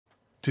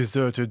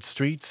Deserted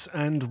streets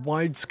and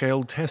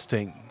wide-scale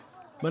testing.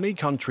 Many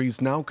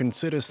countries now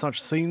consider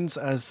such scenes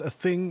as a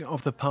thing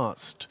of the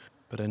past.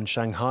 But in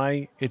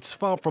Shanghai, it's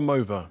far from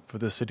over for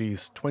the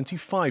city's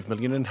 25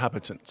 million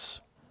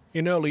inhabitants.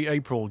 In early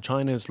April,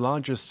 China's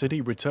largest city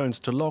returns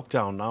to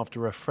lockdown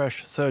after a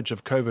fresh surge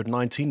of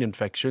COVID-19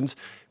 infections,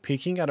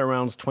 peaking at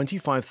around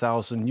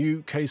 25,000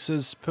 new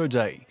cases per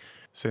day.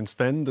 Since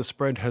then, the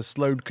spread has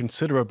slowed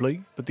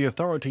considerably, but the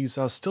authorities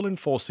are still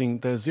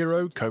enforcing their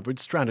zero-COVID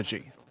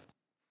strategy.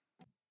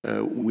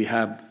 We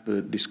have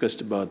discussed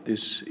about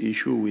this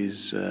issue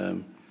with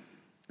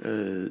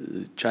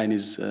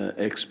Chinese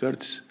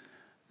experts,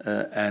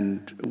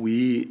 and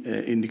we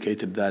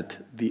indicated that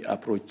the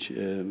approach,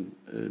 will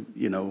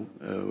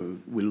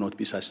not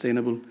be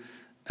sustainable.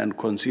 And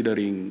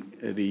considering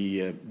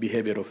the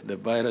behavior of the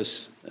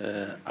virus,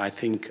 I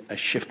think a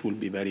shift will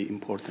be very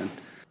important.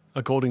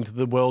 According to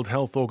the World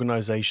Health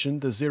Organization,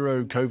 the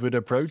zero-COVID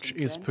approach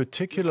is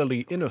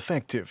particularly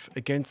ineffective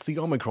against the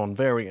Omicron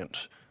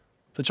variant.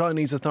 The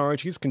Chinese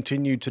authorities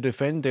continue to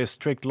defend their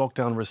strict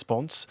lockdown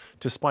response,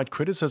 despite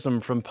criticism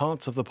from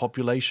parts of the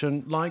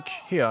population, like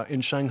here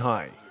in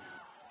Shanghai.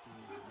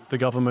 The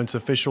government's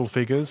official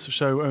figures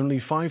show only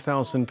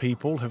 5,000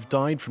 people have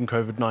died from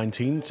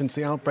COVID-19 since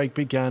the outbreak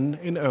began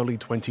in early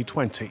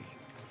 2020.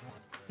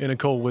 In a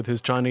call with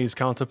his Chinese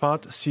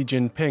counterpart, Xi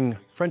Jinping,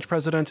 French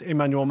President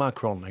Emmanuel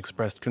Macron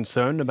expressed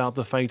concern about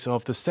the fate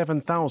of the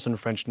 7,000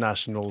 French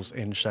nationals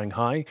in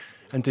Shanghai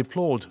and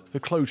deplored the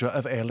closure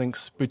of air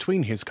links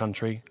between his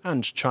country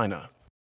and China.